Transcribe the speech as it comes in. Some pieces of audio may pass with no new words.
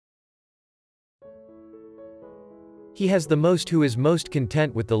He has the most who is most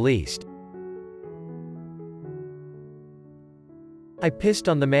content with the least. I pissed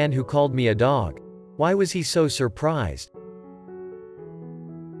on the man who called me a dog. Why was he so surprised?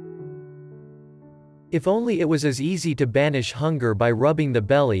 If only it was as easy to banish hunger by rubbing the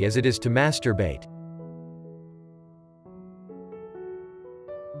belly as it is to masturbate.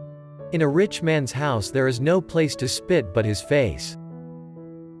 In a rich man's house there is no place to spit but his face.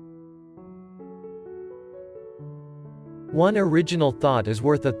 One original thought is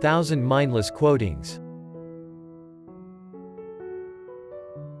worth 1,000 mindless quotings.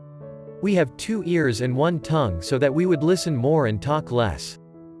 We have 2 ears and 1 tongue so that we would listen more and talk less.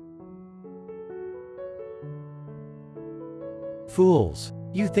 Fools!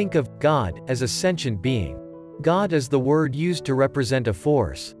 You think of God as a sentient being. God is the word used to represent a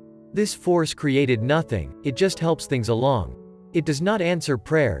force. This force created nothing, it just helps things along. It does not answer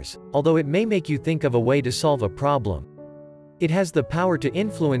prayers, although it may make you think of a way to solve a problem. It has the power to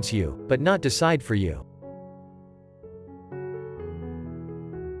influence you, but not decide for you.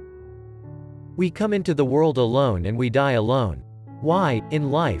 We come into the world alone and we die alone. Why,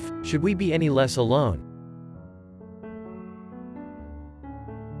 in life, should we be any less alone?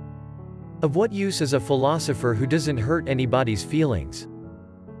 Of what use is a philosopher who doesn't hurt anybody's feelings?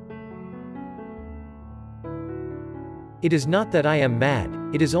 It is not that I am mad,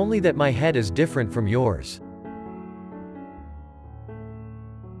 it is only that my head is different from yours.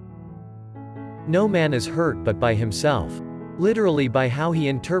 No man is hurt but by himself. Literally by how he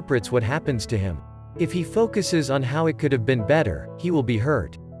interprets what happens to him. If he focuses on how it could have been better, he will be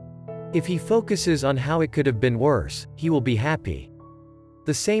hurt. If he focuses on how it could have been worse, he will be happy.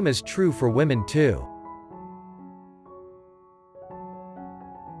 The same is true for women too.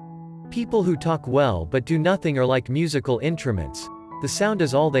 People who talk well but do nothing are like musical instruments. The sound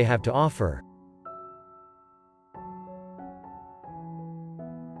is all they have to offer.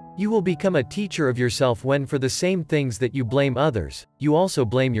 You will become a teacher of yourself when for the same things that you blame others, you also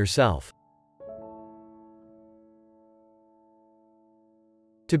blame yourself.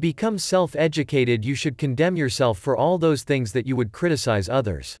 To become self-educated you should condemn yourself for all those things that you would criticize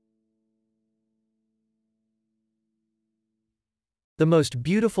others. The most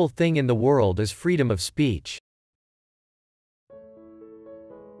beautiful thing in the world is freedom of speech.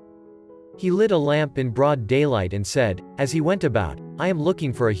 He lit a lamp in broad daylight and said, as he went about, I am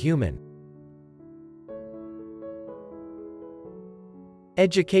looking for a human.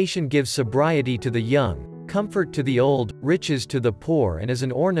 Education gives sobriety to the young, comfort to the old, riches to the poor and is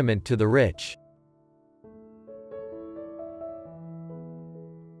an ornament to the rich.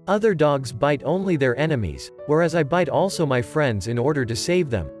 Other dogs bite only their enemies, whereas I bite also my friends in order to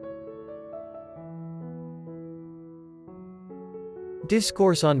save them.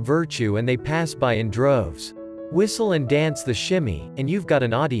 Discourse on virtue and they pass by in droves. Whistle and dance the shimmy, and you've got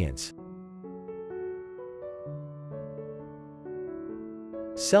an audience.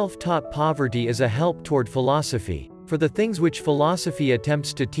 Self-taught poverty is a help toward philosophy. For the things which philosophy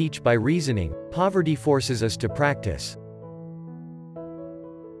attempts to teach by reasoning, poverty forces us to practice.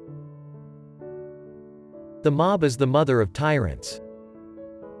 The mob is the mother of tyrants.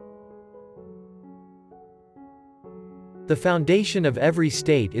 The foundation of every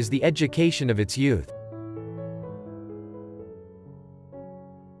state is the education of its youth.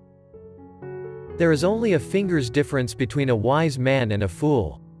 There is only a finger's difference between a wise man and a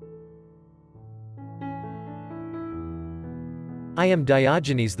fool. I am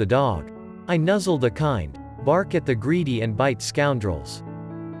Diogenes the dog. I nuzzle the kind, bark at the greedy and bite scoundrels.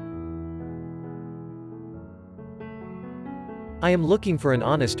 I am looking for an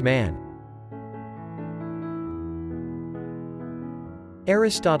honest man.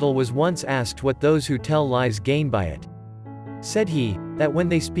 Aristotle was once asked what those who tell lies gain by it. Said he, that when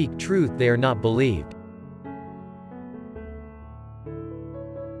they speak truth they are not believed.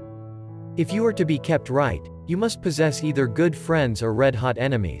 If you are to be kept right, you must possess either good friends or red-hot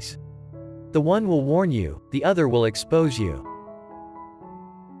enemies. The one will warn you, the other will expose you.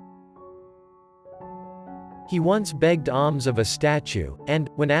 He once begged alms of a statue, and,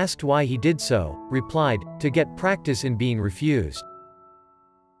 when asked why he did so, replied, to get practice in being refused.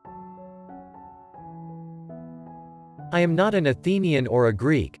 I am not an Athenian or a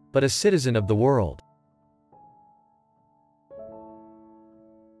Greek, but a citizen of the world.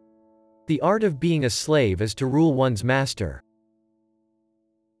 The art of being a slave is to rule one's master.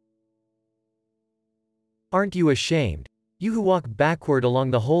 Aren't you ashamed, you who walk backward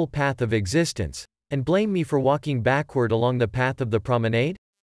along the whole path of existence, and blame me for walking backward along the path of the promenade?